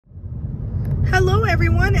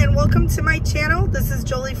everyone, and welcome to my channel. This is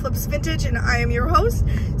Jolie Flips Vintage and I am your host,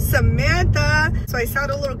 Samantha. So I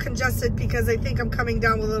sound a little congested because I think I'm coming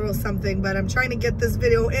down with a little something, but I'm trying to get this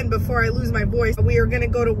video in before I lose my voice. We are gonna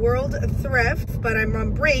go to World Thrift, but I'm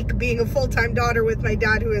on break being a full-time daughter with my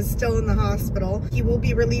dad who is still in the hospital. He will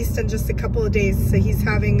be released in just a couple of days, so he's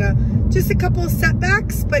having just a couple of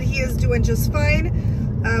setbacks, but he is doing just fine.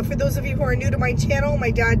 For those of you who are new to my channel,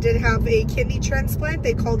 my dad did have a kidney transplant.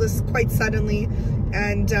 They called us quite suddenly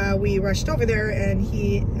and we rushed over there, and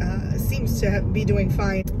he seems to be doing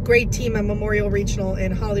fine. Great team at Memorial Regional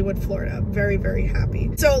in Hollywood, Florida. Very, very happy.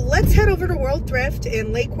 So let's head over to World Thrift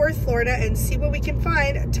in Lake Worth, Florida and see what we can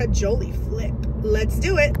find to Jolie Flip. Let's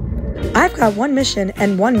do it. I've got one mission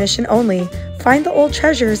and one mission only. Find the old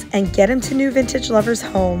treasures and get them to new vintage lovers'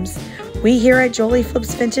 homes. We here at Jolie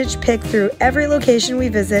Flips Vintage pick through every location we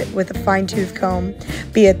visit with a fine-tooth comb.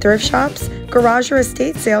 Be it thrift shops, garage or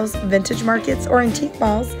estate sales, vintage markets, or antique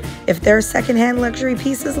malls, if there are secondhand luxury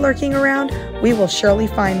pieces lurking around, we will surely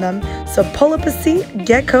find them. So pull up a seat,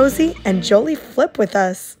 get cozy, and Jolie Flip with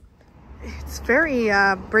us. It's very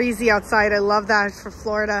breezy outside. I love that for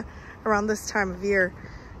Florida around this time of year.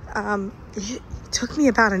 It took me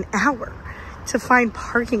about an hour to find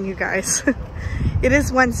parking, you guys. It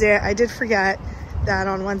is Wednesday. I did forget that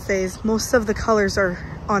on Wednesdays most of the colors are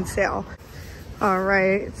on sale. All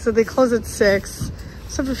right, so they close at 6,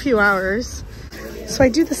 so for a few hours. So I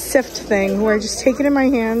do the sift thing where I just take it in my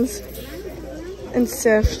hands and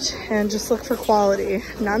sift and just look for quality.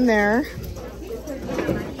 None there.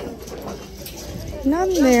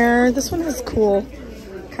 None there. This one is cool.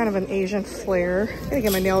 Kind of an Asian flair. I gotta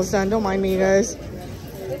get my nails done. Don't mind me, you guys.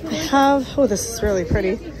 I have, oh, this is really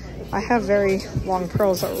pretty. I have very long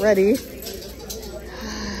pearls already.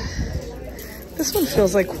 This one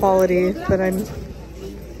feels like quality, but I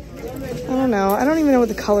don't know. I don't even know what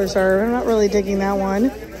the colors are. I'm not really digging that one.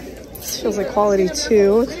 This feels like quality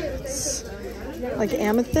too. It's like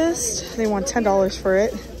amethyst. They want $10 for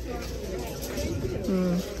it. I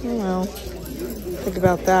don't know. Think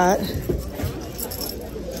about that.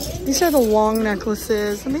 These are the long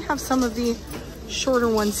necklaces, and they have some of the shorter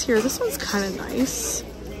ones here. This one's kind of nice.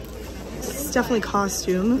 It's definitely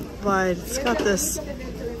costume, but it's got this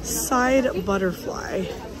side butterfly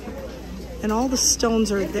and all the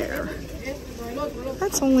stones are there.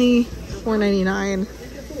 That's only $4.99.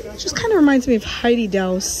 Just kind of reminds me of Heidi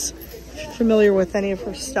Daus, if you're familiar with any of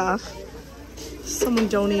her stuff. Someone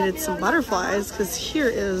donated some butterflies, because here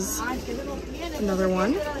is another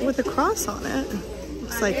one with a cross on it.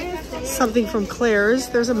 Looks like something from Claire's.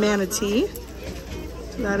 There's a manatee.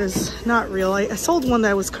 That is not real. I sold one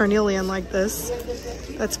that was carnelian like this.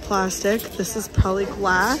 That's plastic. This is probably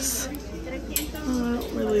glass. I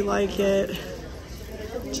don't really like it.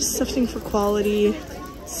 Just sifting for quality.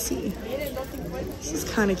 Let's see. This is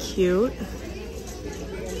kind of cute.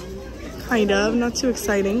 Kind of. Not too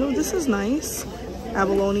exciting. Oh, this is nice.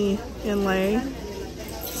 Abalone inlay.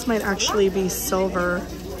 This might actually be silver.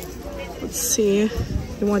 Let's see.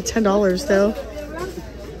 They want $10 though.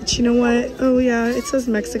 But you know what? Oh yeah, it says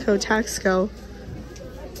Mexico Taxco.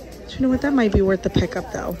 But you know what? That might be worth the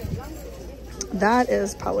pickup though. That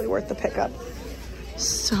is probably worth the pickup.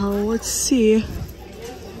 So let's see.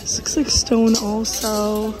 This looks like stone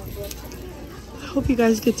also. I hope you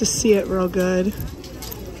guys get to see it real good.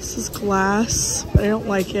 This is glass, but I don't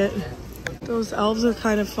like it. Those elves are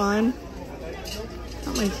kind of fun.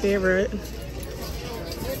 Not my favorite.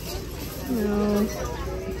 No.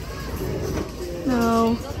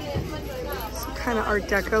 No. Some kind of Art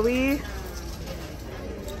Deco-y.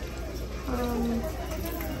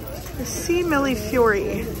 I see Millie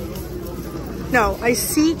Fury. No, I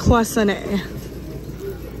see Cloisonné.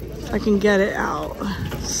 If I can get it out.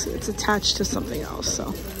 It's attached to something else,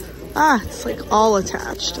 so. Ah, it's like all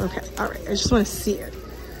attached. Okay, all right. I just want to see it.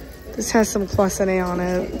 This has some Cloisonné on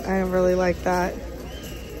it. I don't really like that.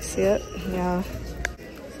 See it? Yeah.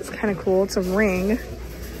 It's kind of cool. It's a ring.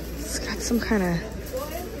 It's got some kind of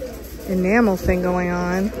enamel thing going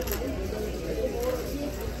on.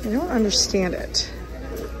 I don't understand it.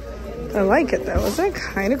 I like it though. Isn't that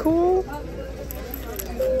kind of cool?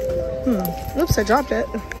 Oops, I dropped it.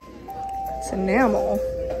 It's enamel.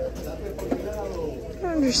 I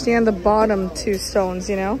don't understand the bottom two stones,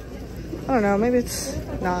 you know? I don't know. Maybe it's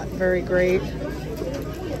not very great.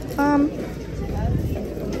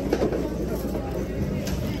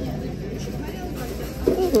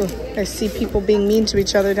 Ooh, I see people being mean to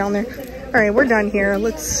each other down there. All right, we're done here.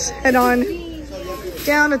 Let's head on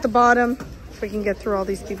down at the bottom if we can get through all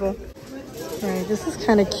these people. All right, this is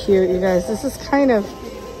kind of cute, you guys. This is kind of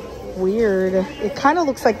weird. It kind of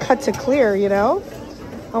looks like cut to clear, you know?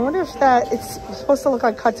 I wonder if it's supposed to look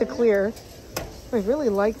like cut to clear. I really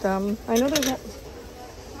like them. I know they're not...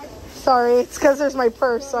 Sorry, it's because there's my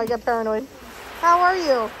purse, so I get paranoid. How are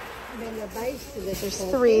you? There's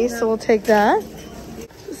 3, so we'll take that.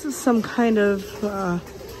 This is some kind of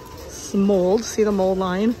mold. See the mold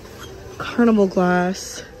line? Carnival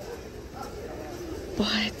glass.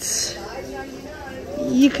 But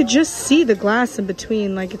you could just see the glass in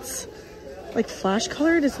between. Like it's like flash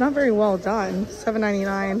colored. It's not very well done.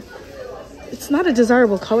 $7.99. It's not a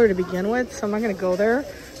desirable color to begin with, so I'm not going to go there.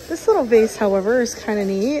 This little vase, however, is kind of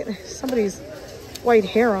neat. Somebody's white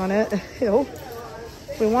hair on it. Ew.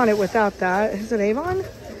 We want it without that. Is it Avon?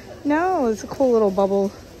 No, it's a cool little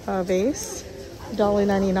bubble vase.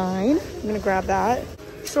 $1.99. I'm going to grab that.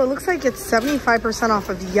 So it looks like it's 75% off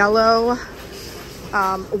of yellow,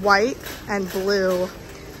 white, and blue.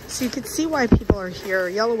 So you can see why people are here.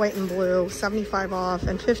 Yellow, white, and blue, 75 off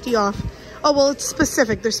and 50 off. Oh, well, it's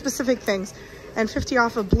specific. There's specific things. And 50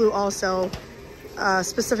 off of blue also.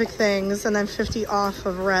 Specific things. And then 50 off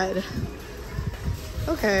of red.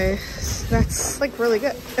 Okay. So that's, like, really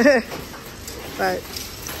good. But,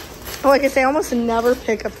 like I say, I almost never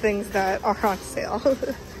pick up things that are on sale.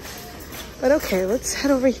 But, okay, let's head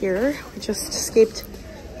over here. We just escaped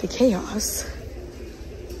the chaos.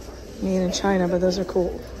 Made in China, but those are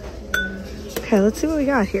cool. Okay, let's see what we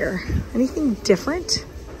got here. Anything different?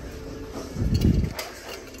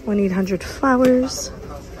 1-800 flowers.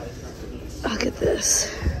 Look at this.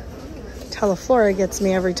 Teleflora gets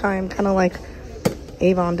me every time, kind of like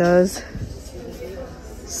Avon does.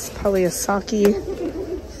 It's probably a Saki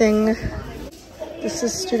thing. This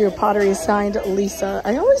is Studio Pottery signed Lisa.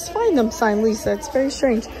 I always find them signed Lisa. It's very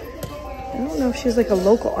strange. I don't know if she's like a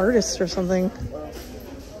local artist or something.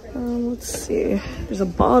 Let's see. There's a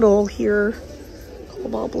bottle here.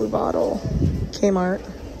 Cobalt blue bottle. Kmart.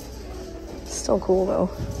 Still cool though.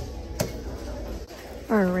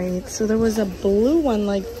 Alright, so there was a blue one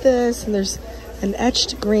like this, and there's an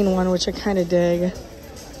etched green one, which I kind of dig.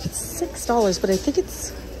 It's $6, but I think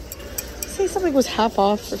it's... say something was half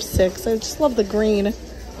off for $6. I just love the green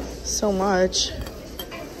so much.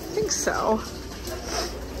 I think so.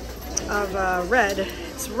 Of red.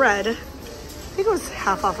 It's red. I think it was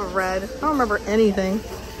half off of red. I don't remember anything.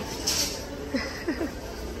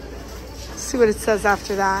 See what it says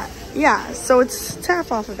after that. Yeah, so it's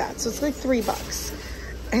half off of that. So it's like $3.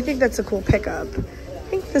 I think that's a cool pickup. I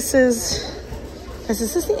think this is... guys,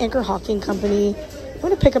 this is the Anchor Hawking Company. I'm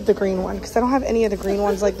going to pick up the green one because I don't have any of the green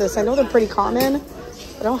ones like this. I know they're pretty common,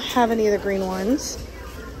 but I don't have any of the green ones.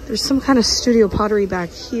 There's some kind of studio pottery back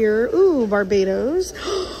here. Ooh, Barbados.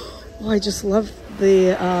 Oh, I just love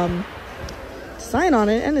the sign on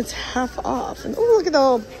it, and it's half off. And oh, look at the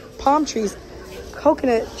little palm trees,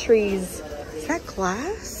 coconut trees. Is that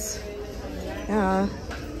glass? Yeah,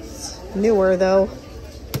 it's newer though.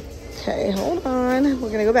 Okay, hold on. We're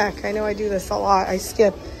gonna go back. I know I do this a lot. I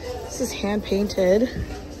skip. This is hand painted.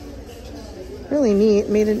 Really neat.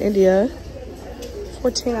 Made in India.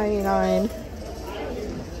 $14.99.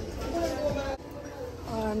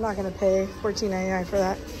 I'm not gonna pay $14.99 for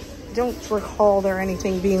that. I don't recall there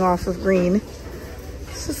anything being off of green.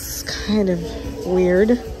 This is kind of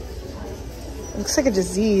weird. It looks like a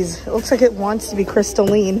disease. It looks like it wants to be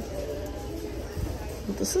crystalline.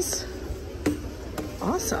 This is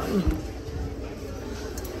awesome.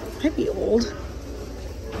 Might be old.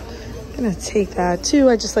 I'm gonna take that too.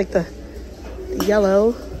 I just like the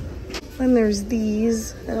yellow. And there's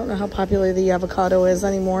these. I don't know how popular the avocado is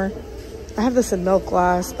anymore. I have this in milk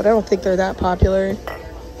glass, but I don't think they're that popular.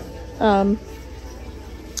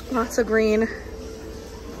 Lots of green.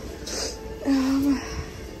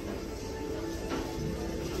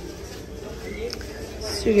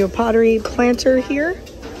 Studio Pottery planter here.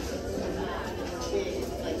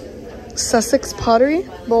 Sussex Pottery,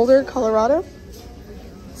 Boulder, Colorado.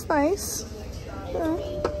 It's nice. Yeah.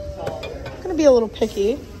 I'm gonna be a little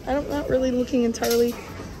picky. I'm not really looking entirely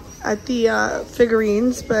at the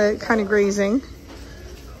figurines, but kind of grazing.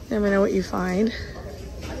 Never know what you find.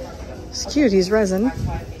 It's cute, he's resin.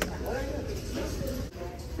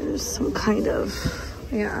 There's some kind of,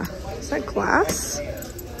 yeah, is that glass?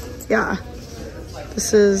 Yeah,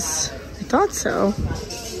 this is, I thought so.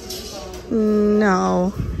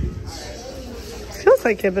 No. It feels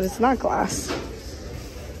like it, but it's not glass.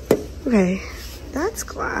 Okay, that's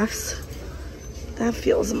glass. That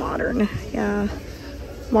feels modern, yeah.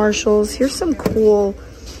 Marshalls. Here's some cool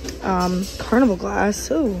carnival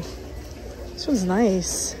glass. Oh, this one's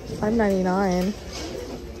nice. $5.99.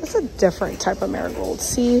 That's a different type of marigold.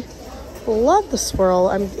 See, love the swirl.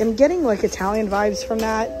 I'm getting like Italian vibes from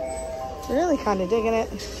that. Really kind of digging it.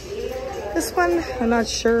 This This one, I'm not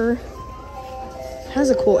sure. It has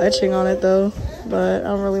a cool etching on it though, but I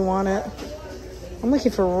don't really want it. I'm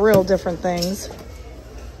looking for real different things.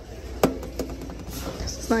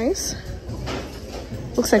 This is nice.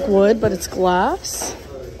 Looks like wood, but it's glass.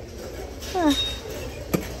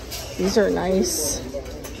 These are nice.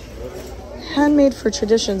 Handmade for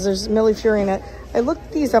traditions. There's Millie Fury in it. I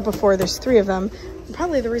looked these up before. There's 3 of them.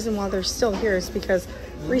 Probably the reason why they're still here is because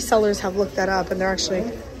resellers have looked that up and they're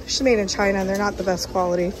actually made in China and they're not the best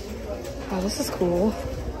quality. Oh, this is cool.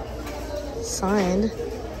 Signed.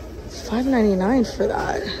 $5.99 for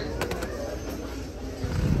that.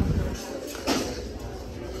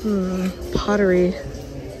 Pottery.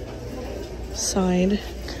 Signed.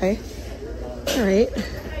 Okay. All right.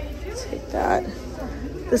 Take that.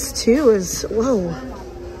 This too is, whoa.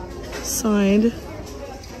 Signed.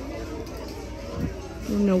 I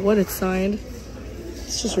don't know what it's signed.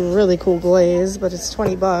 It's just really cool glaze, but it's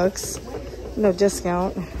 20 bucks. No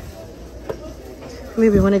discount.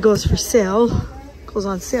 Maybe when it goes for sale, goes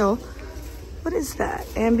on sale. What is that?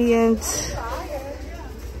 Ambient.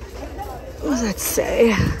 What does that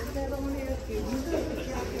say?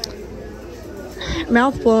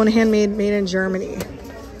 Mouth blown, handmade, made in Germany.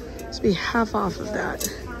 This would be half off of that.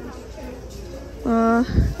 I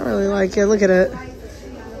don't really like it. Look at it.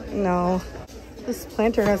 No. This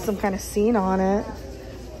planter has some kind of scene on it.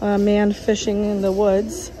 A man fishing in the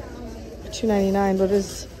woods. $2.99, but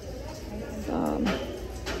it's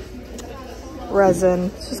resin.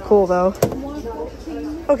 It's just cool though.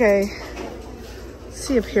 Okay. Let's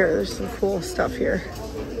see up here. There's some cool stuff here.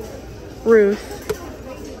 Ruth.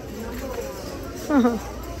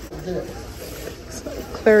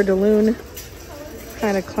 Claire de Lune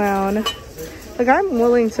kind of clown. Like, I'm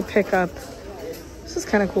willing to pick up. This is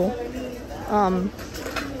kind of cool.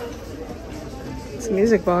 It's a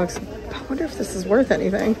music box. I wonder if this is worth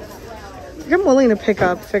anything. Like, I'm willing to pick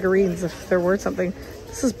up figurines if they're worth something.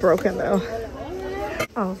 This is broken though.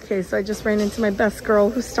 Okay, so I just ran into my best girl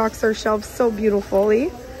who stocks her shelves so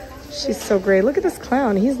beautifully. She's so great. Look at this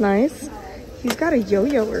clown. He's nice. He's got a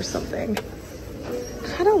yo-yo or something.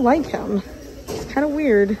 I don't like him. It's kind of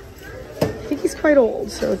weird. I think he's quite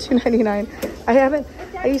old, so $2.99.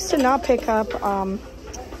 I used to not pick up,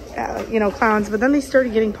 you know, clowns, but then they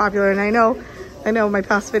started getting popular, and I know my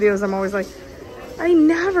past videos, I'm always like, I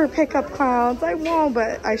never pick up clowns. I won't,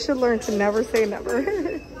 but I should learn to never say never.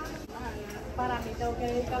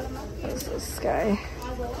 What's this guy?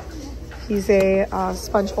 He's a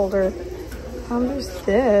sponge holder. There's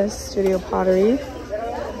this studio pottery.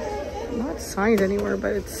 Not signed anywhere,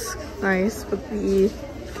 but it's nice with the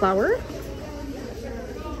flower.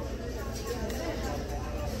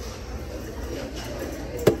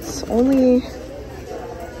 It's only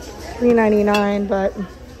 $3.99, but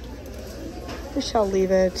we shall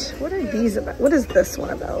leave it. What are these about? What is this one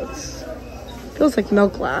about? Feels like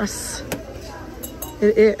milk glass.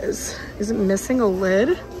 It is. Is it missing a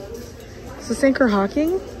lid? Is this Anchor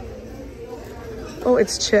Hawking? Oh,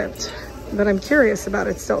 it's chipped, but I'm curious about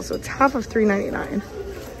it still. So it's half of $3.99.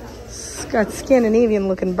 It's got Scandinavian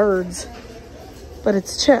looking birds, but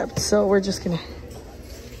it's chipped. So we're just gonna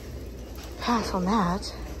pass on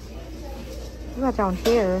that. What about down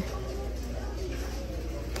here?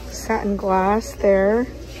 Satin glass there.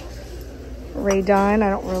 Ray Dunn, I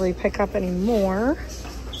don't really pick up anymore.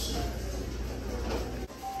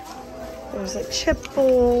 There's a chip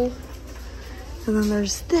bowl. And then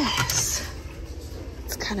there's this.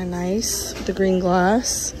 It's kind of nice with the green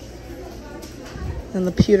glass. And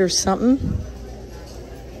the pewter something.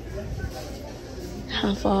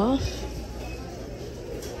 Half off.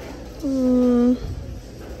 I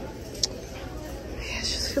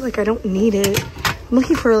just feel like I don't need it. I'm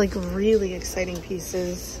looking for like really exciting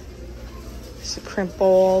pieces. There's a crimp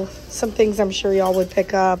bowl. Some things I'm sure y'all would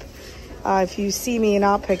pick up. If you see me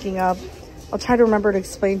not picking up, I'll try to remember to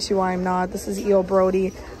explain to you why I'm not. This is E.O.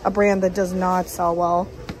 Brody, a brand that does not sell well.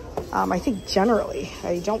 I think generally,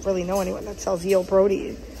 I don't really know anyone that sells E.O.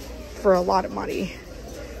 Brody for a lot of money.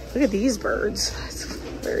 Look at these birds. It's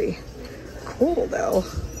very cool though.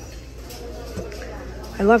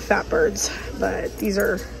 I love fat birds, but these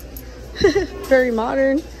are very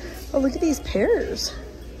modern. Oh, look at these pears.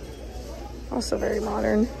 Also very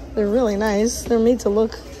modern. They're really nice. They're made to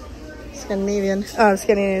look Scandinavian,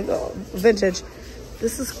 vintage.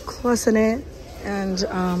 This is cloisonné and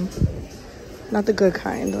not the good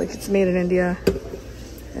kind. Like, it's made in India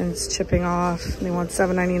and it's chipping off. And they want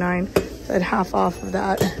 $7.99. So I'd half off of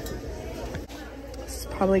that. This is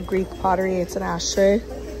probably Greek pottery. It's an ashtray.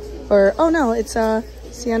 Or, oh no, it's a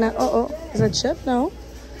sienna. Oh, is that chip? No.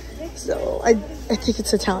 So I think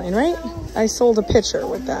it's Italian, right? I sold a pitcher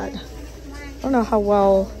with that. I don't know how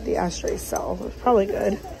well the ashtrays sell. It's probably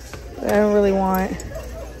good, but I don't really want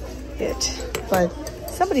it. But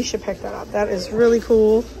somebody should pick that up. That is really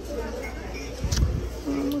cool.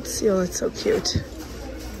 Let's see. Oh, that's so cute.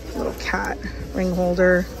 Little cat ring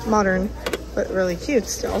holder. Modern, but really cute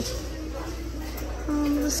still.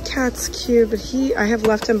 This cat's cute, but I have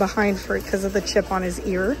left him behind because of the chip on his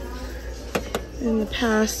ear. In the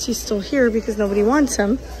past, he's still here because nobody wants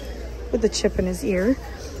him with the chip in his ear.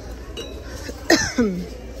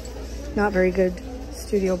 Not very good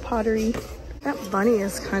studio pottery. That bunny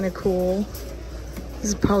is kind of cool. This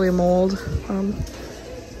is probably a mold.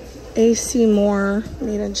 AC Moore,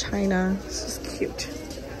 made in China. This is cute.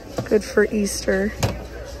 Good for Easter.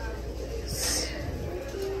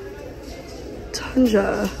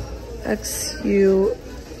 Tunja, XUE.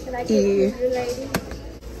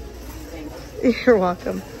 You're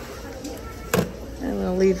welcome. I'm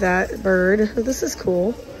gonna leave that bird. Oh, this is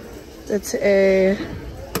cool. It's a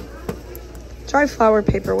dry flower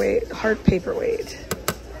paperweight, heart paperweight,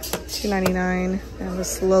 $2.99. And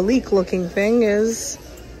this Lalique looking thing is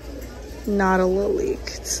not a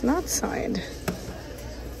Lalique. It's not signed.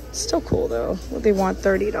 It's still cool though. They want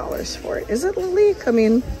 $30 for it. Is it Lalique? I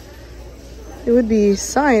mean, it would be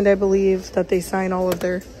signed. I believe that they sign all of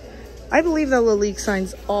their, I believe that Lalique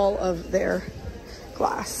signs all of their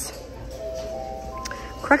glass.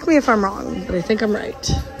 Correct me if I'm wrong, but I think I'm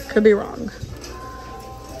right. Could be wrong.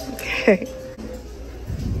 Okay.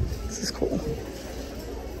 This is cool.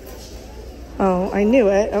 Oh, I knew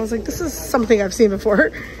it. I was like, this is something I've seen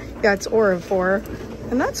before. Yeah, it's Aura 4.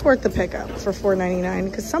 And that's worth the pickup for $4.99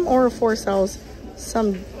 because some Aura 4 sells,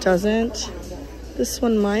 some doesn't. This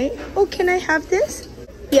one might. Oh, can I have this?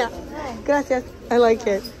 Yeah. Gracias. I like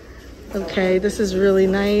it. Okay, this is really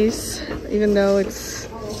nice. Even though it's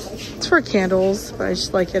for candles, but I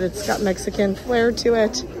just like it. It's got Mexican flair to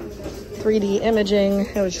it. 3D imaging.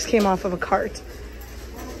 It just came off of a cart.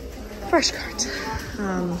 Fresh cart.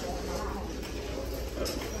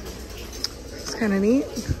 It's kind of neat.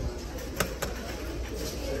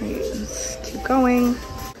 Right, let's keep going.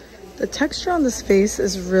 The texture on this face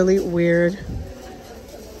is really weird.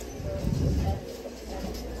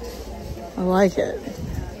 I like it,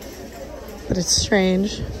 but it's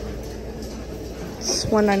strange. It's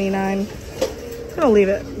 $1.99. I'm gonna leave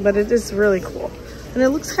it, but it is really cool. And it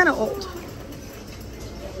looks kind of old.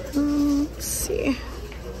 Let's see.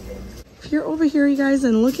 If you're over here, you guys,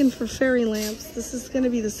 and looking for fairy lamps, this is going to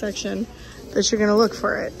be the section that you're going to look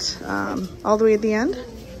for it. All the way at the end,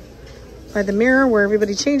 by the mirror where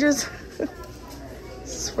everybody changes.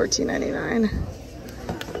 This is $14.99.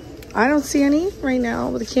 I don't see any right now,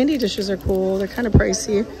 but the candy dishes are cool. They're kind of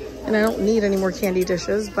pricey, and I don't need any more candy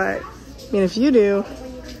dishes, but I mean, if you do,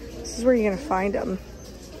 this is where you're going to find them.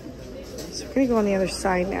 So we're gonna go on the other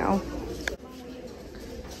side now.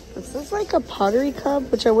 This is like a pottery cup,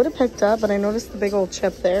 which I would have picked up, but I noticed the big old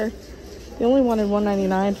chip there. They only wanted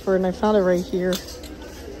 $1.99 for it, and I found it right here.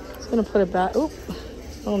 I was gonna put it back. Oop,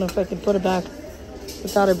 I don't know if I can put it back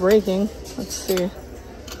without it breaking. Let's see.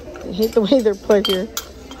 I hate the way they're put here.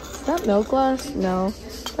 Is that milk glass? No,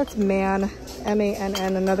 that's Man,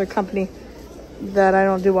 M-A-N-N, another company that I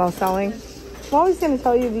don't do well selling. I'm always gonna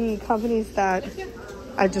tell you the companies that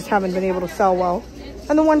I just haven't been able to sell well,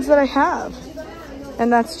 and the ones that I have.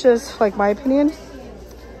 And that's just like my opinion.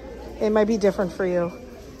 It might be different for you.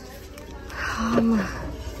 And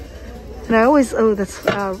I always, oh, that's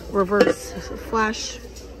reverse flash,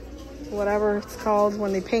 whatever it's called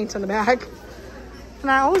when they paint on the back. And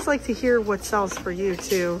I always like to hear what sells for you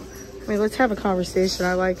too. I mean, let's have a conversation.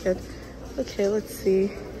 I like it. Okay, let's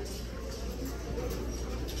see.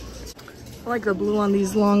 I like the blue on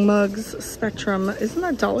these long mugs. Spectrum. Isn't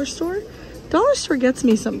that Dollar Store? Dollar Store gets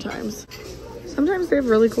me sometimes. Sometimes they have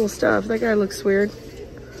really cool stuff. That guy looks weird.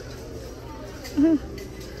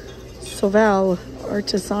 Soval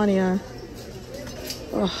Artisania.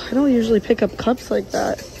 Oh, I don't usually pick up cups like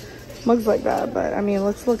that, mugs like that, but I mean,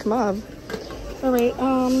 let's look them up. All right,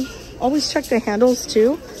 always check the handles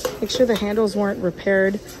too. Make sure the handles weren't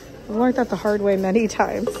repaired. I've learned that the hard way many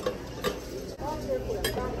times.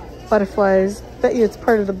 Butterflies. Bet you it's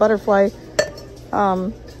part of the butterfly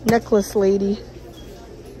necklace lady.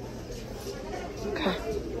 Okay.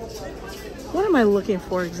 What am I looking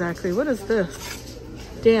for exactly? What is this?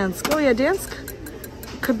 Dansk. Oh yeah, Dansk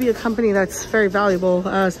could be a company that's very valuable,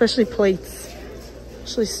 especially plates,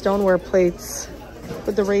 especially stoneware plates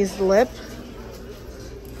with the raised lip.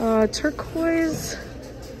 Turquoise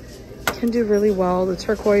can do really well. The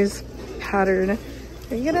turquoise pattern.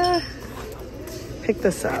 I'm gonna pick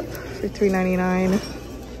this up for $3.99.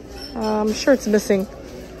 I'm sure it's missing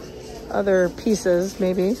other pieces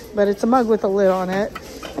maybe, but it's a mug with a lid on it.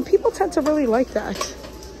 And people tend to really like that.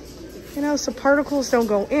 You know, so particles don't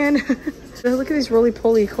go in. Look at these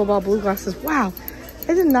roly-poly cobalt blue glasses. Wow,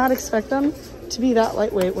 I did not expect them to be that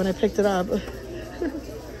lightweight when I picked it up.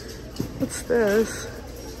 What's this?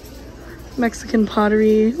 Mexican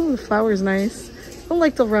pottery. Oh, the flower's nice. I don't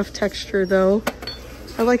like the rough texture though.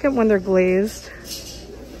 I like it when they're glazed.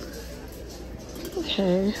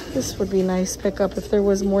 Okay, this would be nice pickup if there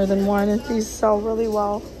was more than one. These sell really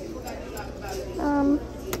well. I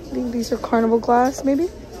think these are carnival glass, maybe.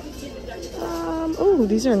 Oh,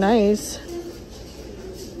 these are nice.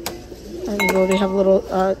 There you go. They have little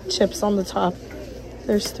chips on the top.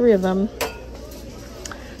 There's 3 of them.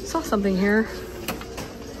 Saw something here.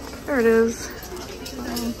 There it is.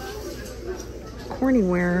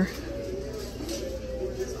 Cornyware.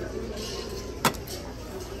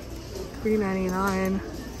 $3.99.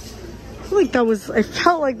 I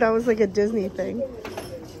felt like that was like a Disney thing.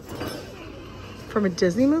 From a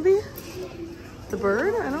Disney movie? The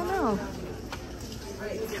bird? I don't know.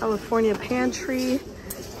 California Pantry.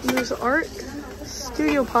 And there's art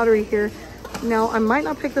studio pottery here. Now, I might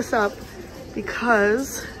not pick this up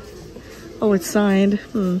because... Oh, it's signed.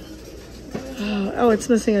 Oh, it's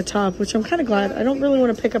missing a top, which I'm kind of glad. I don't really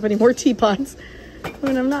want to pick up any more teapots. I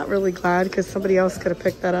mean, I'm not really glad because somebody else could have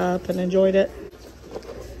picked that up and enjoyed it.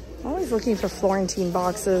 I'm always looking for Florentine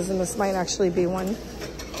boxes, and this might actually be one.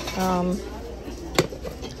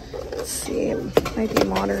 Let's see, it might be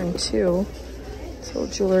modern too. It's a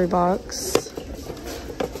little jewelry box.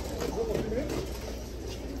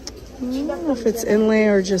 I don't know if it's inlay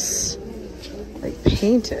or just like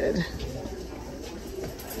painted.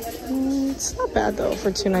 It's not bad though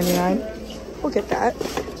for $2.99. We'll get that.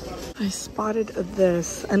 I spotted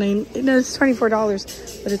this, and I know it's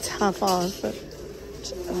 $24, but it's half off. But,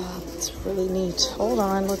 it's really neat. Hold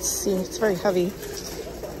on, let's see. It's very heavy.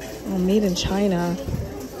 Oh, made in China.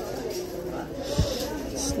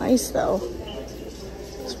 It's nice though.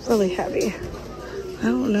 It's really heavy. I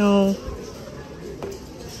don't know.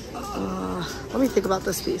 Let me think about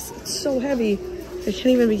this piece. It's so heavy. I can't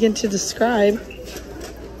even begin to describe.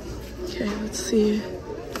 Okay, let's see.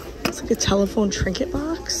 It's like a telephone trinket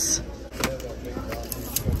box.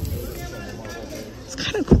 It's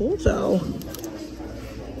kind of cool though.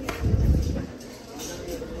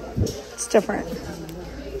 It's different.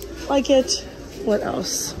 Like it. What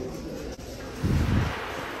else?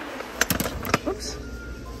 Oops.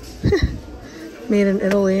 Made in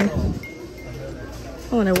Italy.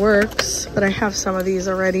 Oh, and it works, but I have some of these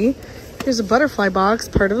already. Here's a butterfly box,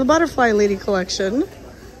 part of the Butterfly Lady collection.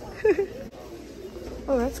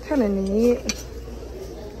 Oh, that's kind of neat.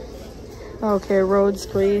 Okay, Rhodes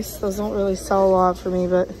grease. Those don't really sell a lot for me,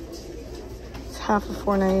 but it's half of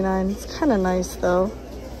 $4.99. It's kind of nice though,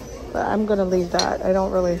 but I'm gonna leave that. I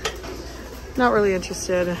don't really, not really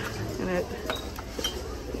interested in it.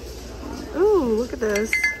 Ooh, look at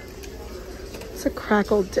this. It's a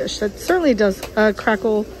crackle dish. That certainly does,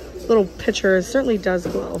 crackle little pitcher. It certainly does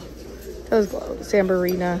glow. It does glow.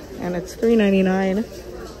 Zambarina, and it's $3.99.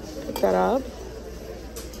 Pick that up.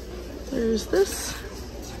 There's this.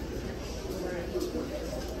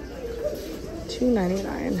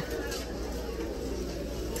 $2.99.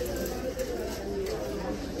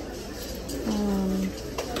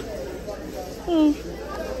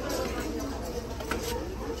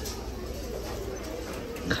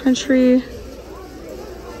 Country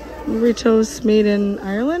Ritos made in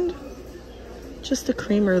Ireland. Just a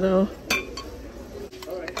creamer though.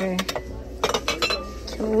 Okay.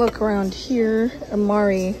 Can look around here.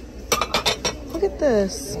 Amari. Look at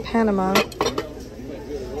this. Panama.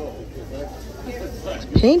 It's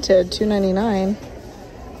painted. $2.99.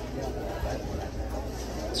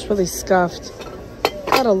 It's really scuffed.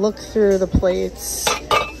 Gotta look through the plates.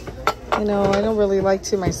 You know, I don't really like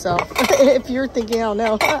to myself. If you're thinking, I don't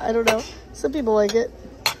know. I don't know. Some people like it.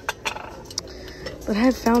 But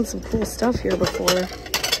I've found some cool stuff here before.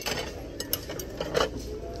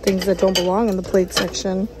 Things that don't belong in the plate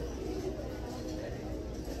section.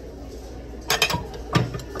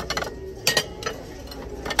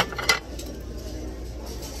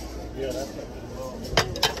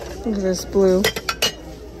 Look at this blue.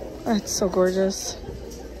 That's so gorgeous.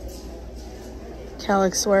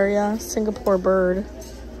 Calixwaria, Singapore bird.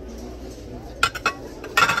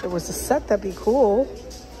 If there was a set, that'd be cool.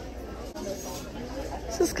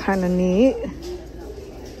 This is kind of neat.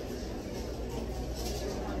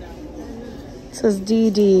 It says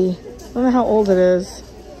DD. I don't know how old it is.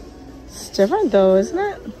 It's different though, isn't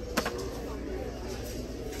it?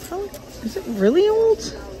 Oh, is it really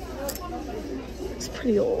old? It's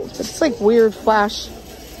pretty old. It's like weird flash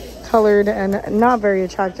colored and not very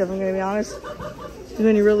attractive, I'm gonna be honest.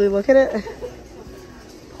 When you really look at it.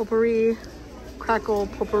 Potpourri, crackle,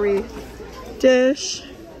 potpourri dish.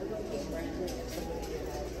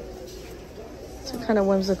 So kind of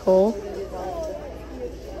whimsical.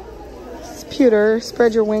 It's pewter.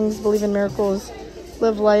 Spread your wings, believe in miracles,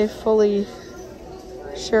 live life fully,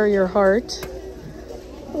 share your heart.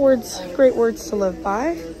 Words, great words to live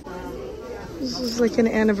by. This is like an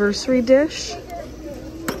anniversary dish.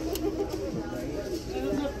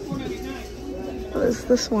 What is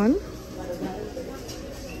this one?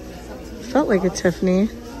 Felt like a Tiffany.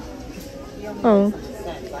 Oh,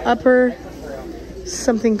 Upper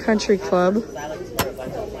something country club.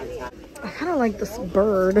 I kind of like this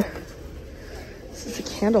bird. This is a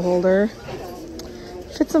candle holder.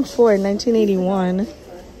 Fitz and Floyd, 1981.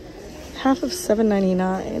 Half of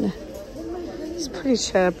 $7.99. It's pretty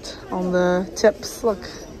chipped on the tips. Look,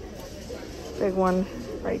 big one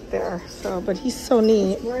right there. So, but he's so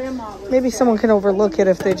neat. Maybe someone can overlook it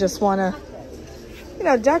if they just want to, you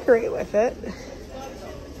know, decorate with it.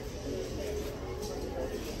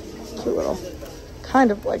 Cute little,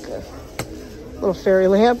 kind of like a little fairy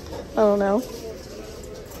lamp. I don't know.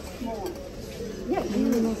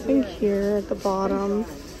 Nothing here at the bottom.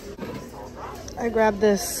 I grabbed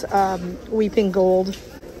this Weeping Gold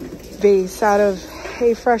vase out of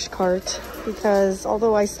a fresh cart because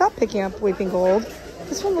although I stopped picking up Weeping Gold,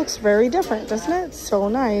 this one looks very different, doesn't it? It's so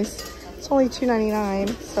nice. It's only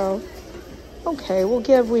 $2.99, so okay, we'll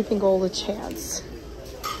give Weeping Gold a chance.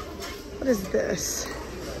 What is this?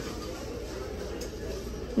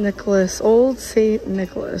 Nicholas, Old St.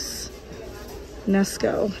 Nicholas.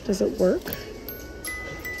 Nesco. Does it work?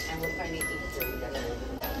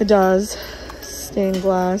 It does. Stained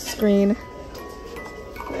glass screen.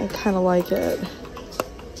 I kind of like it.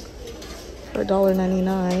 For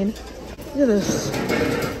 $1.99. Look at this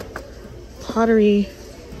pottery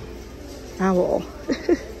owl.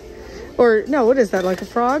 Or no, what is that? Like a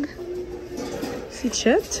frog? Is he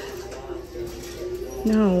chipped?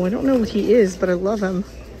 No, I don't know what he is, but I love him.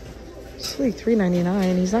 It's like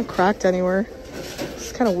 $3.99. He's not cracked anywhere.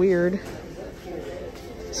 It's kind of weird.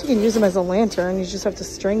 So you can use him as a lantern. You just have to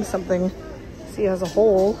string something. See, he has a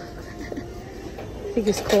hole. I think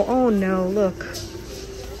it's cool. Oh no, look.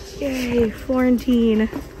 Yay, Florentine.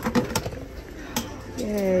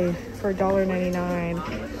 Yay, for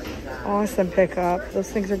 $1.99. Awesome pickup. Those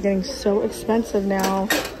things are getting so expensive now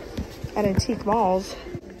at antique malls.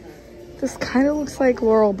 This kind of looks like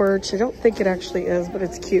Laurel Birch. I don't think it actually is, but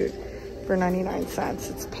it's cute for 99 cents.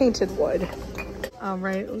 It's painted wood. All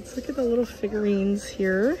right, let's look at the little figurines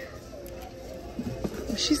here.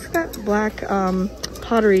 She's got black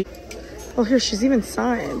pottery. Oh, here, she's even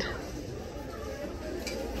signed.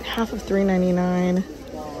 Half of $3.99.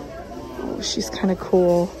 Oh, she's kind of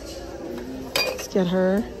cool. Let's get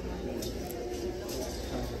her.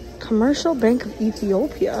 Commercial Bank of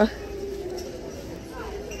Ethiopia.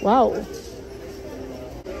 Wow.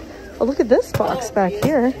 Oh, look at this box back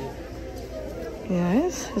here.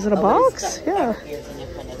 Yes, is it a box? Yeah.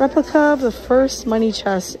 Replica of the first money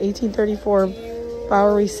chest, 1834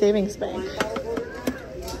 Bowery Savings Bank.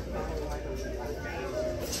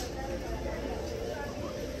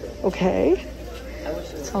 Okay,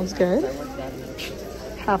 sounds good.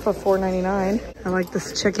 Half of $4.99. I like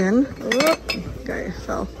this chicken. Okay,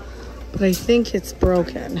 fell. But I think it's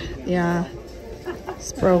broken. Yeah,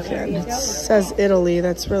 it's broken. It says Italy.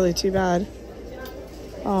 That's really too bad.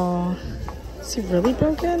 Oh, is he really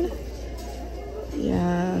broken?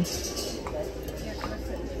 Yeah.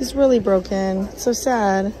 He's really broken. It's so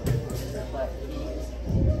sad.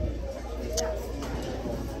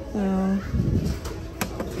 Oh.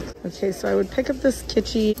 Okay, so I would pick up this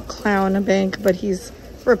kitschy clown bank, but he's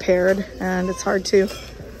repaired and it's hard to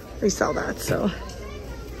resell that, so.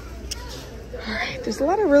 All right, there's a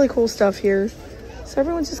lot of really cool stuff here. So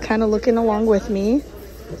everyone's just kind of looking along with me.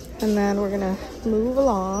 And then we're gonna move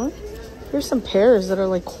along. Here's some pears that are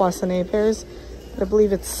like Croissant pears. But I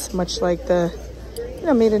believe it's much like the, you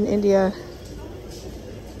know, made in India.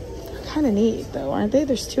 They're kind of neat though, aren't they?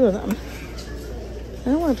 There's two of them.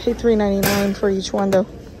 I don't want to pay $3.99 for each one though.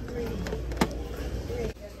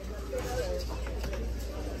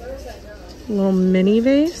 A little mini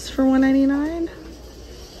vase for $1.99.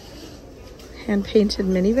 Hand-painted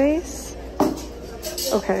mini vase.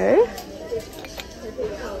 Okay.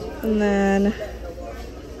 And then,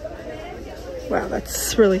 wow,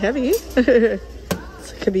 that's really heavy. It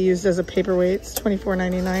could be used as a paperweight. It's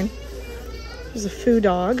 $24.99. There's a foo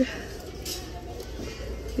dog.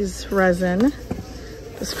 He's resin.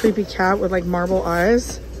 This creepy cat with like marble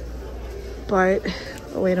eyes. But,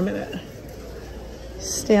 oh, wait a minute.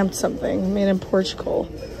 stamped something made in Portugal.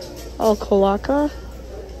 Alcolaca.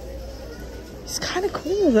 It's kind of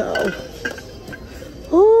cool though.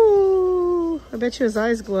 Ooh, I bet you his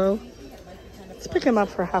eyes glow. Let's pick him up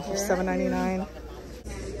for half of $7.99.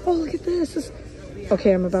 Oh, look at this.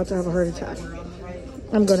 Okay, I'm about to have a heart attack.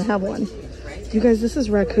 I'm gonna have one. You guys, this is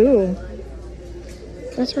Raku.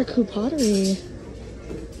 That's Raku pottery.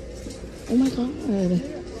 Oh my god.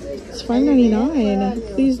 It's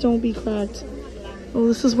 $5.99. Please don't be cracked. Oh,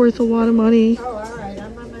 this is worth a lot of money.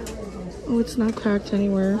 Oh, it's not cracked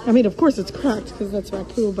anywhere. I mean, of course it's cracked because that's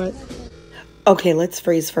Raku, but... Okay, let's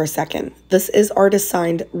freeze for a second. This is artist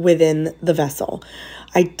signed within the vessel.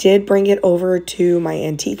 I did bring it over to my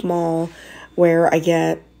antique mall where I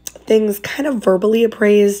get things kind of verbally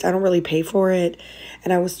appraised. I don't really pay for it.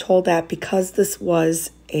 And I was told that because this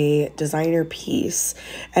was a designer piece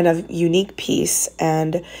and a unique piece,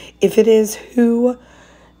 and if it is who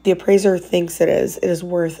the appraiser thinks it is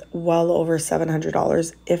worth well over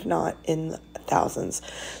 $700, if not in thousands.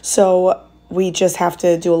 So we just have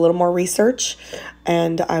to do a little more research,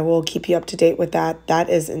 and I will keep you up to date with that. That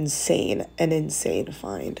is insane, an insane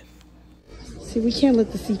find. See, we can't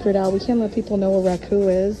let the secret out. We can't let people know what Raku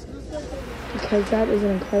is, because that is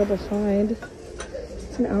an incredible find.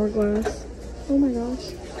 It's an hourglass. Oh my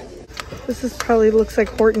gosh. This is probably looks like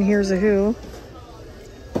Horton Hears a Who.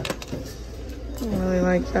 I really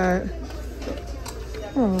like that.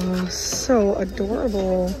 Oh, so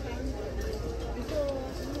adorable.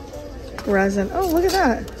 Resin. Oh, look at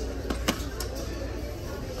that.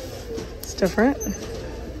 It's different.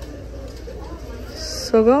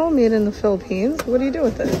 Sogo, made in the Philippines. What do you do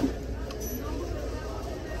with it?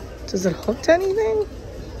 Does it hook to anything?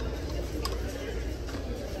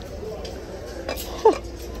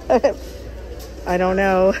 I don't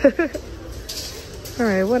know. All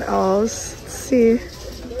right, what else? Let's see.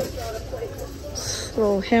 This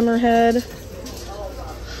little hammerhead.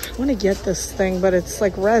 I want to get this thing, but it's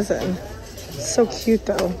like resin. It's so cute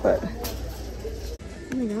though, but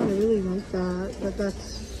oh my god, I really like that. But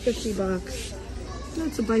that's 50 bucks.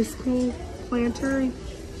 That's a bicycle planter.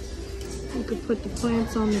 You could put the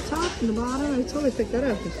plants on the top and the bottom. I totally picked that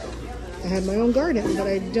up. I had my own garden, but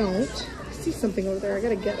I don't. I see something over there. I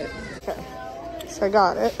gotta get it. Okay, so I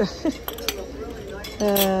got it.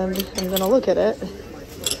 And I'm gonna look at it.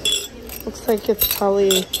 Looks like it's probably,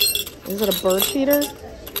 is it a bird feeder?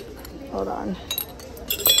 Hold on.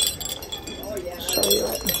 Show you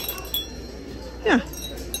it. Yeah.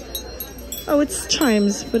 Oh, it's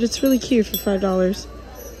chimes, but it's really cute for $5.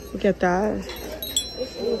 We'll get that.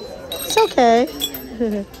 It's okay.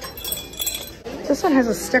 This one has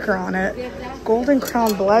a sticker on it. Golden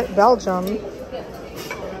Crown Belgium.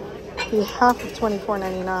 Be half of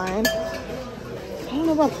 $24.99. I don't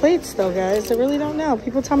know about plates though, guys. I really don't know.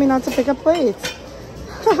 People tell me not to pick up plates.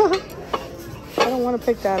 I don't want to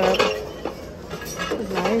pick that up. This is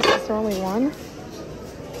nice. Is there only one?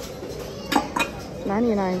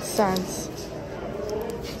 99 cents.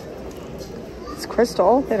 It's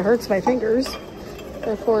crystal. It hurts my fingers.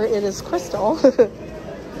 Therefore, it is crystal.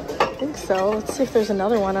 I think so. Let's see if there's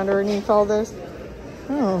another one underneath all this.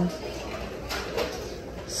 Oh.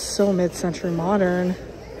 So mid-century modern.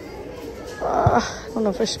 I don't know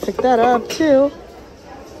if I should pick that up, too.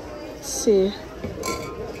 Let's see.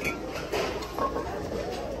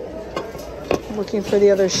 I'm looking for the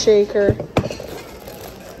other shaker.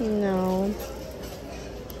 No.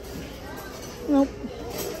 Nope.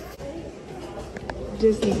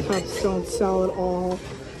 Disney cups don't sell at all.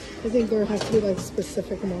 I think there has to be like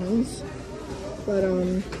specific ones, but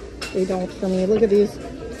they don't for me. Look at these.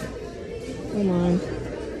 Come on.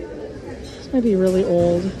 This might be really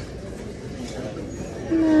old.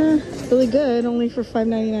 Nah, really good. Only for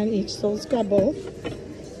 $5.99 each. So let's grab both.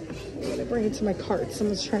 I'm gonna bring it to my cart.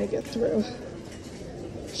 Someone's trying to get through.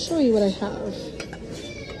 Show you what I have.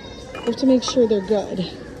 I have to make sure they're good.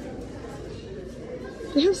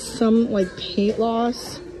 They have some like paint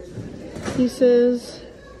loss pieces,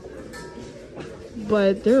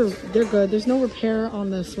 but they're good. There's no repair on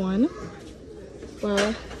this one.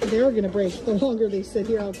 Well, they're gonna break the longer they sit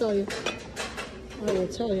here, I'll tell you. I will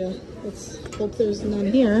tell you. Let's hope there's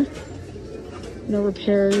none here. No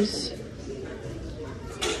repairs.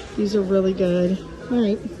 These are really good. All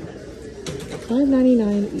right,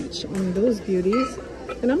 $5.99 each on those beauties.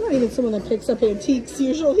 And I'm not even someone that picks up antiques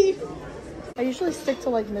usually. I usually stick to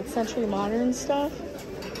like mid-century modern stuff.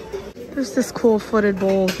 There's this cool footed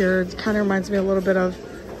bowl here. It kind of reminds me a little bit of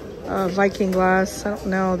Viking glass. I don't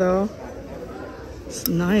know though. It's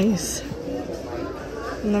nice.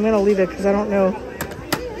 And I'm gonna leave it because I don't know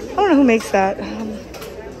who makes that.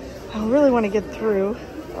 I really want to get through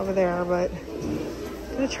over there, but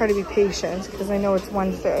I'm gonna try to be patient because I know it's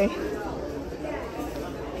Wednesday.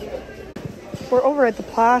 We're over at the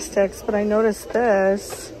plastics, but I noticed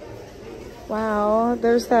this. Wow,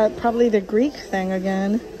 there's that, probably the Greek thing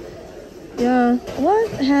again. Yeah, what?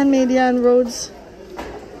 Handmade, yeah, and Rhodes.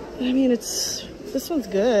 I mean, this one's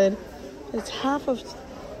good. It's half of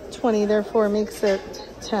 20, therefore it makes it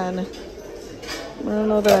 10. I don't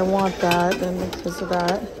know that I want that then because of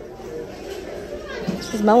that.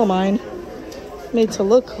 This is melamine. Made to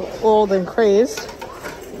look old and crazed.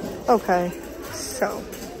 Okay, so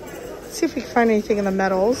let's see if we can find anything in the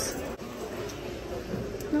metals.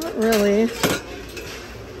 Not really.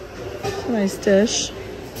 It's a nice dish.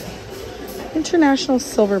 International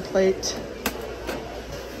silver plate.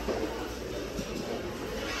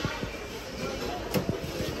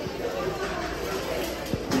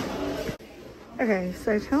 Okay,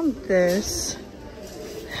 so I found this.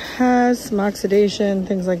 Has some oxidation,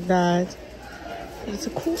 things like that. It's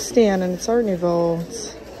a cool stand and it's Art Nouveau.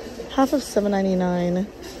 It's half of $7.99.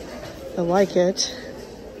 I like it.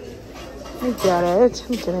 I get it.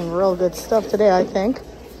 I'm getting real good stuff today, I think.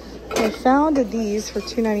 I found these for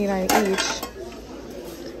 $2.99 each,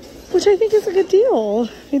 which I think is a good deal.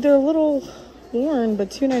 I mean, they're a little worn, but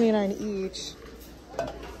 $2.99 each.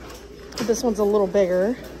 This one's a little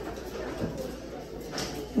bigger.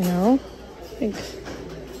 You know, I think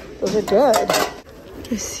those are good.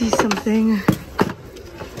 I see something.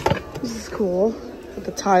 This is cool with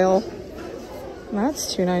the tile. And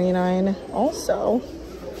that's $2.99 also,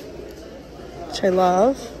 which I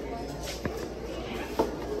love.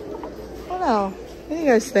 I don't know. What do you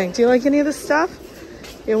guys think? Do you like any of this stuff?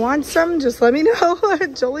 If you want some, just let me know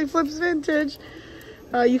at Jolie Flips Vintage.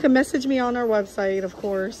 You can message me on our website, of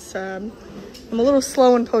course. I'm a little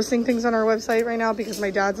slow in posting things on our website right now because my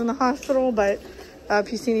dad's in the hospital, but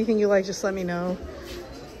if you see anything you like, just let me know.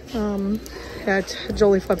 At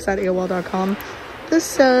jolieflips@AOL.com. This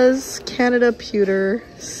says Canada Pewter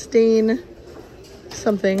Stain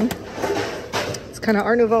something. It's kind of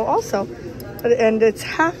Art Nouveau also. And it's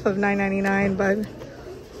half of $9.99, but I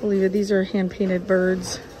believe it. These are hand-painted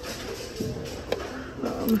birds.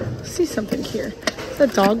 See something here. Is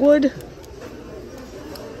that dogwood?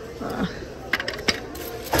 No.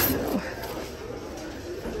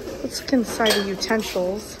 Let's look inside the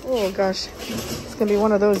utensils. Oh gosh, it's gonna be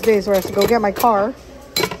one of those days where I have to go get my car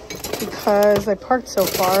because I parked so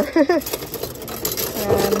far.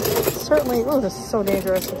 And certainly, oh, this is so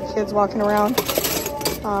dangerous with the kids walking around.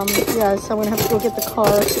 Yeah, so I'm gonna have to go get the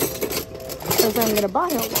car because I'm gonna buy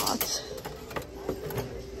a lot.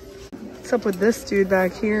 What's up with this dude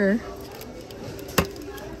back here?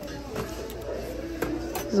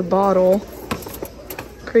 There's a bottle.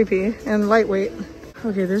 Creepy and lightweight.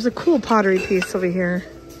 Okay, there's a cool pottery piece over here.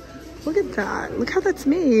 Look at that. Look how that's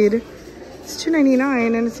made. It's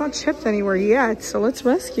 $2.99 and it's not chipped anywhere yet, so let's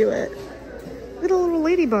rescue it. Look at a little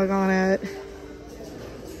ladybug on it.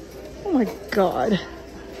 Oh my god.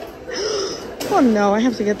 Oh no, I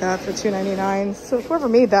have to get that for $2.99. So whoever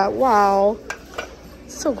made that, wow.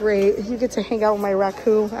 It's so great. You get to hang out with my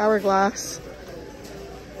Raku hourglass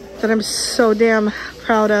that I'm so damn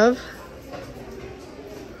proud of.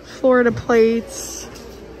 Florida plates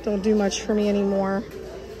don't do much for me anymore.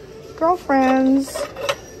 Girlfriends.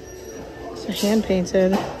 They're hand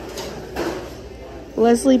painted.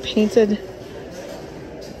 Leslie painted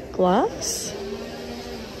glass.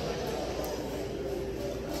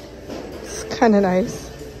 It's kind of nice.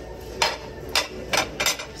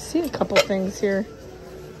 I've seen a couple things here.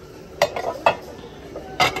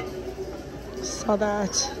 Saw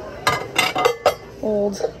that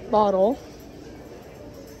old bottle.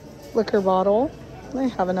 Liquor bottle. I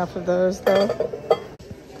have enough of those though.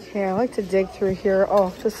 Okay, I like to dig through here.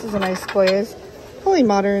 Oh, this is a nice glaze. Really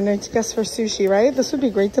modern, I guess, for sushi, right? This would be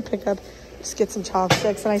great to pick up. Just get some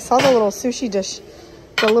chopsticks. And I saw the little sushi dish,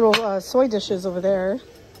 the little soy dishes over there.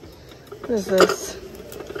 What is this?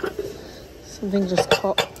 Something just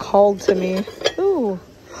called to me. Ooh.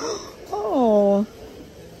 Oh.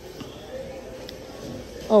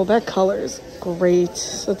 Oh, that color is great.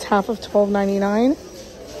 So it's half of $12.99.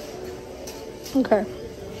 Okay.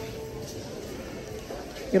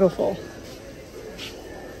 Beautiful.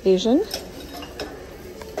 Asian.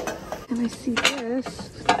 And I see this,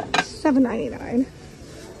 $7.99.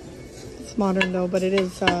 It's modern though, but it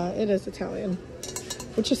is Italian,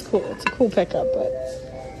 which is cool. It's a cool pickup,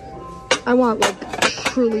 but I want like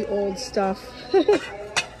truly old stuff.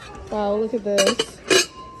 Wow, look at this.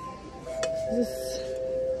 This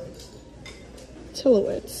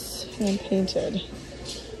Tillowitz, hand painted.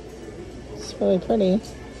 It's really pretty.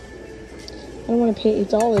 I don't want to pay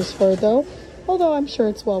 $8 for it though, although I'm sure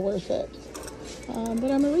it's well worth it.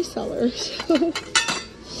 but I'm a reseller. So.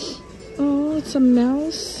 Oh, it's a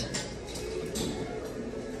mouse.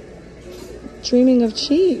 Dreaming of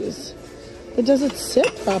cheese. But does it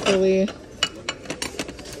sit properly?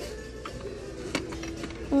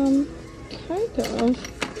 Kind of.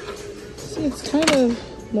 See, it's kind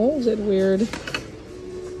of molded weird.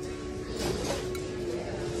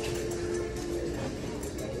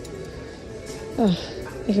 Oh,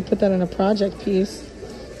 I could put that in a project piece.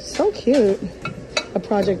 So cute. A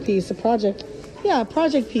project piece, a project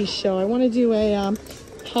piece show. I want to do a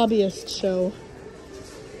hobbyist show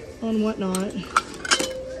on Whatnot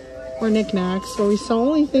or knickknacks where we sell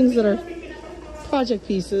only things that are project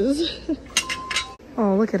pieces.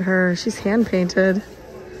 Oh, look at her. She's hand painted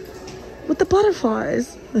with the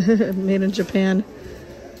butterflies. Made in Japan.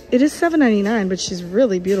 It is $7.99, but she's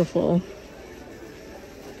really beautiful.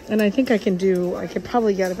 And I think I could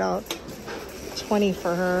probably get about 20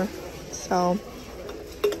 for her. So,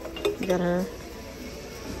 get her.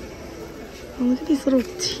 Oh, look at these little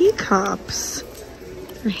teacups.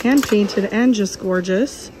 They're hand painted and just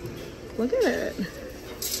gorgeous. Look at it.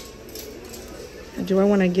 And do I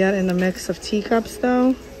want to get in the mix of teacups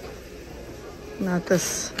though? Not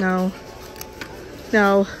this, no.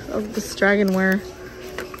 No, of this dragonware.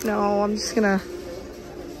 No, I'm just gonna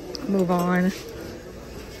move on.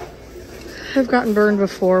 I've gotten burned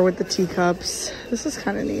before with the teacups. This is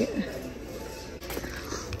kind of neat.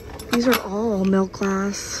 These are all milk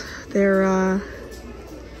glass. They're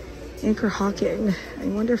Anchor Hawking. I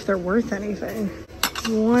wonder if they're worth anything.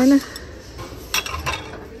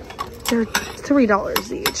 They're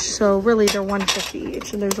 $3 each. So really they're $1.50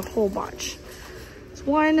 each, and there's a whole bunch. It's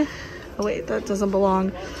one, oh wait, that doesn't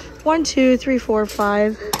belong. 1, 2, 3, 4,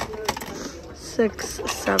 5, 6,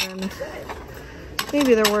 7.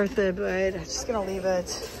 Maybe they're worth it, but I'm just gonna leave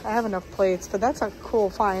it. I have enough plates, but that's a cool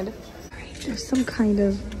find. There's some kind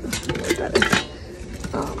of,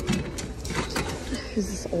 is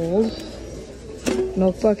this old?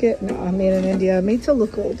 Milk bucket? No, made in India. Made to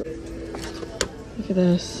look old. Look at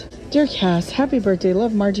this. Dear Cass, happy birthday.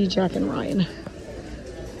 Love Margie, Jack, and Ryan.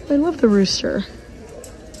 I love the rooster.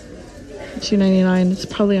 $2.99. It's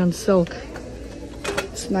probably on silk.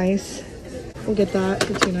 It's nice. We'll get that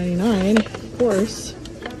for $2.99, of course.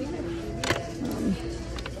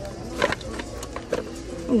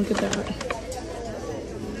 Oh, look at that.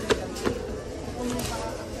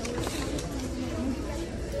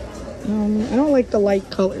 I don't like the light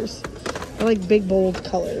colors. I like big, bold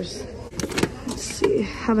colors. Let's see.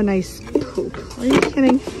 Have a nice poop. Are you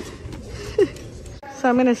kidding? So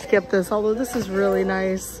I'm going to skip this, although this is really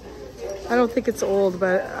nice. I don't think it's old,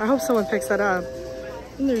 but I hope someone picks that up.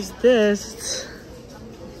 And there's this.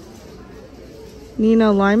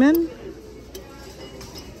 Nina Lyman.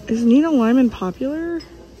 Is Nina Lyman popular?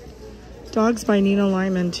 Dogs by Nina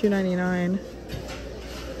Lyman, $2.99.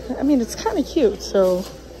 I mean, it's kind of cute, so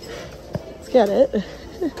let's get it.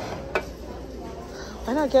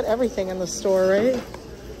 Why not get everything in the store, right?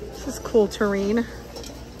 This is cool terrain.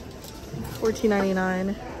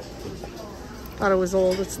 $14.99. Thought it was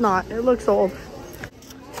old. It's not. It looks old.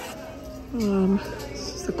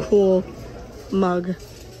 This is a cool mug.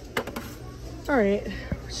 All right,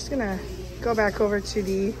 we're just gonna go back over to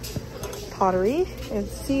the pottery and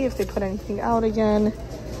see if they put anything out again.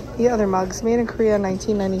 The other mugs, made in Korea,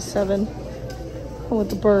 1997. Oh, with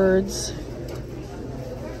the birds.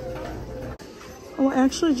 Oh, I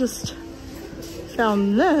actually just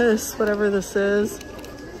found this, whatever this is.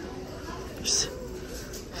 There's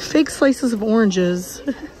fake slices of oranges.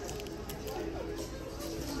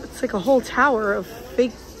 It's like a whole tower of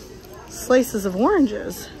fake slices of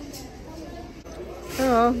oranges.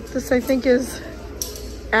 Oh, this I think is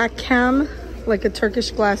Akam, like a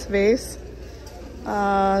Turkish glass vase.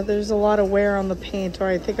 There's a lot of wear on the paint, or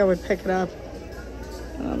I think I would pick it up.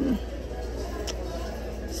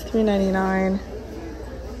 It's $3.99.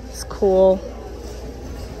 It's cool.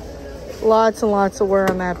 Lots and lots of wear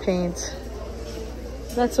on that paint.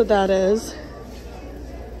 That's what that is.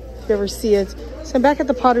 If you ever see it. So I'm back at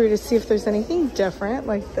the pottery to see if there's anything different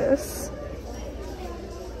like this.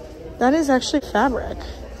 That is actually fabric.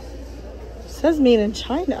 It says made in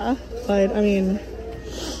China, but I mean,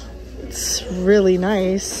 it's really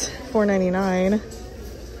nice. $4.99.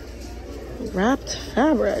 Wrapped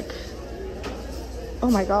fabric. Oh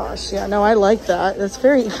my gosh, yeah, no, I like that. That's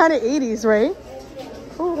very kind of 80s, right?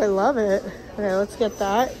 Oh, I love it. Okay, let's get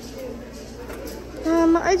that.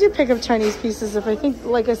 I do pick up Chinese pieces if I think,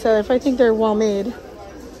 like I said, if I think they're well made.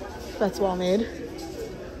 That's well made.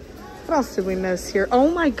 What else did we miss here? Oh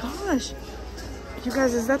my gosh. You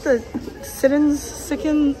guys, is that the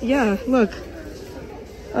Sicken? Yeah, look.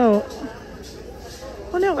 Oh.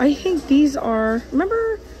 know, I think these are,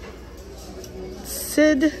 remember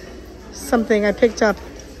Sid something I picked up?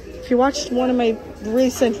 If you watched one of my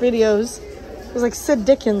recent videos, it was like Sid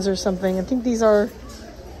Dickens or something. I think these are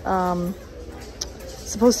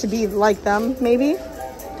supposed to be like them, maybe.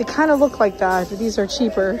 They kind of look like that, but these are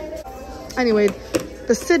cheaper. Anyway,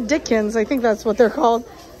 the Sid Dickens, I think that's what they're called.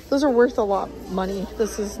 Those are worth a lot of money.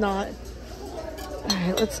 This is not. All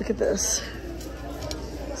right, let's look at this.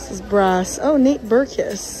 This is brass. Oh, Nate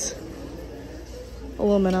Berkus.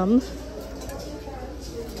 Aluminum.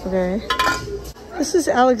 Okay. This is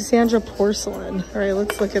Alexandra porcelain. All right,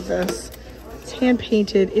 let's look at this. It's hand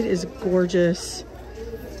painted. It is gorgeous.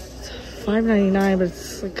 It's $5.99, but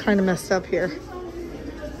it's like kind of messed up here.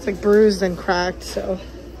 It's like bruised and cracked, so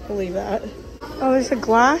I'll leave that. Oh, there's a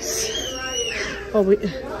glass. Oh,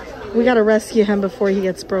 we gotta rescue him before he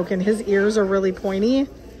gets broken. His ears are really pointy.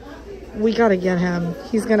 We gotta get him.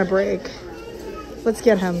 He's gonna break. Let's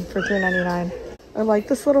get him for $3.99. I like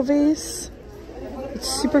this little vase. It's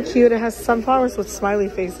super cute. It has sunflowers with smiley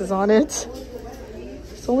faces on it.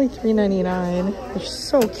 It's only $3.99. They're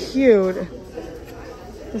so cute.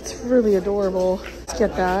 It's really adorable. Let's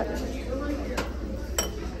get that.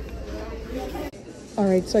 All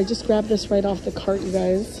right, so I just grabbed this right off the cart, you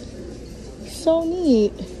guys. So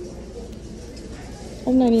neat.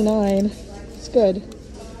 $12.99. It's good.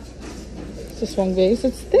 It's a swung vase.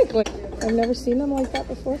 It's thick. Like, I've never seen them like that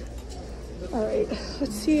before. All right,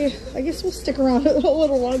 let's see. I guess we'll stick around a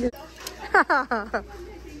little longer.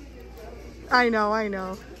 I know.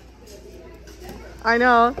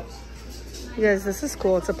 You guys, this is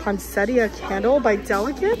cool. It's a poinsettia candle by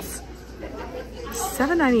Delicates.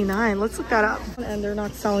 $7.99. Let's look that up. And they're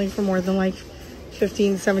not selling for more than like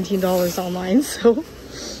 $15, $17 online, so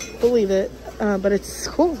believe it. But it's a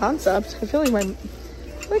cool concept. I feel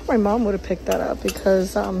like my mom would have picked that up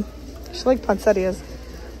because she liked poinsettias.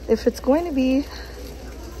 If it's going to be,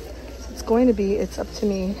 it's up to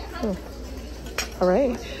me. Oh. All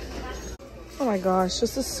right. Oh my gosh,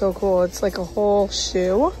 this is so cool. It's like a whole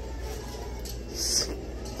shoe.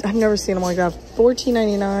 I've never seen them like that.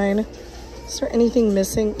 $14.99. Is there anything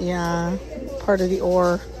missing? Yeah, part of the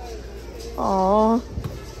oar. Aw. I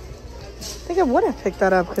think I would have picked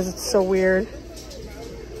that up because it's so weird.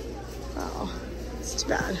 Oh, it's too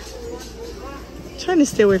bad. I'm trying to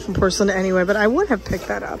stay away from porcelain anyway, but I would have picked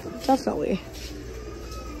that up. Definitely.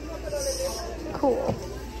 Cool.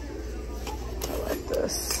 I like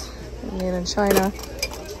this. Made in China.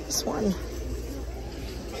 This one.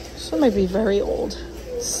 This one might be very old.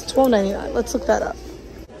 It's $12.99. Let's look that up.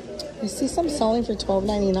 I see some selling for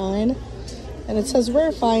 $12.99, and it says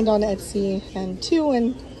rare find on Etsy, and two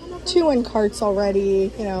in carts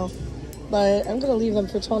already, you know. But I'm gonna leave them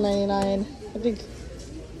for $12.99. I think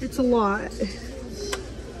it's a lot.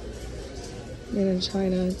 Made in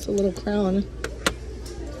China. It's a little crown.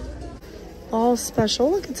 All special.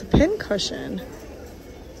 Look, it's a pin cushion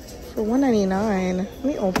for $1.99. Let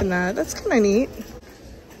me open that. That's kind of neat.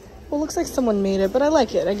 Well, looks like someone made it, but I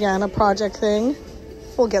like it. Again, a project thing.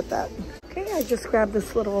 We'll get that. Okay, I just grabbed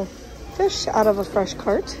this little fish out of a fresh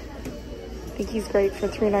cart. I think he's great for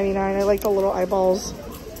 $3.99. I like the little eyeballs.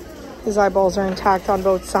 His eyeballs are intact on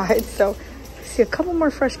both sides. So I see a couple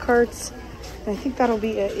more fresh carts, and I think that'll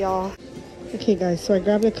be it, y'all. Okay, guys, so I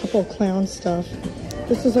grabbed a couple of clown stuff.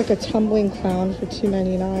 This is like a tumbling clown for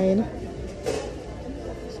 $2.99.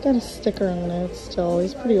 He's got a sticker on it still.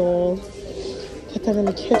 He's pretty old. Put that in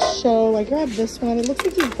the kids show. I grabbed this one. It looks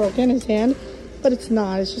like he's broken his hand, but it's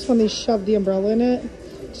not. It's just when they shoved the umbrella in it,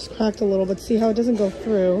 just cracked a little, but see how it doesn't go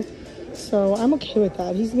through. So I'm okay with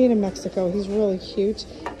that. He's made in Mexico. He's really cute.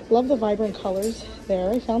 Love the vibrant colors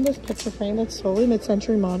there. I found this picture frame that's totally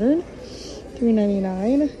mid-century modern.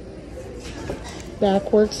 $3.99.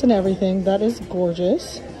 Backworks and everything. That is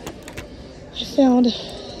gorgeous. I found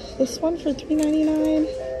this one for $3.99.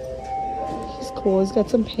 He's cool. He's got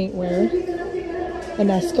some paintwear.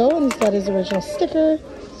 Enesco, and he's got his original sticker.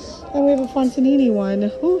 And we have a Fontanini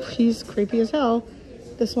one. Ooh, he's creepy as hell.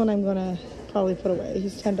 This one I'm gonna probably put away.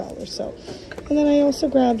 He's $10, so. And then I also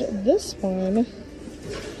grabbed this one.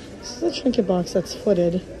 This is a trinket box that's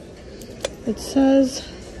footed. It says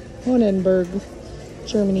Honenberg,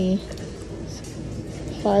 Germany.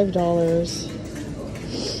 $5.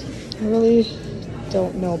 I really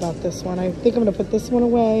don't know about this one. I think I'm gonna put this one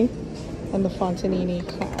away and the Fontanini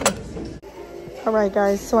clown. All right,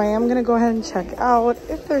 guys, so I am gonna go ahead and check out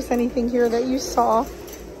if there's anything here that you saw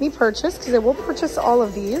me purchase, because I will purchase all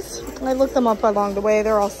of these. I looked them up along the way. They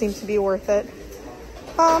all seem to be worth it.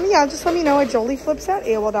 Yeah, just let me know at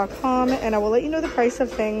jolieflips@aol.com, and I will let you know the price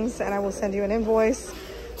of things, and I will send you an invoice.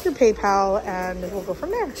 your PayPal, and we'll go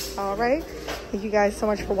from there. All right. Thank you guys so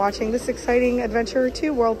much for watching this exciting adventure to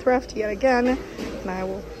World Thrift yet again, and I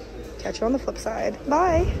will catch you on the flip side.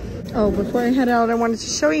 Bye. Oh, before I head out, I wanted to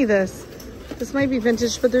show you this. This might be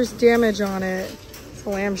vintage, but there's damage on it. It's a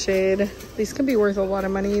lampshade. These can be worth a lot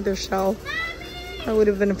of money. They're shell. That would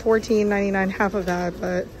have been $14.99, half of that,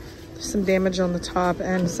 but there's some damage on the top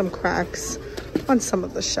and some cracks on some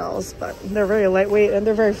of the shells, but they're very lightweight and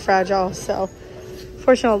they're very fragile, so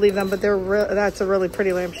fortunately I'll leave them, but that's a really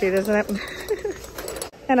pretty lampshade, isn't it?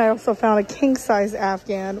 And I also found a king size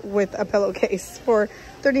Afghan with a pillowcase for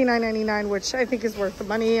 $39.99, which I think is worth the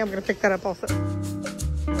money. I'm gonna pick that up also.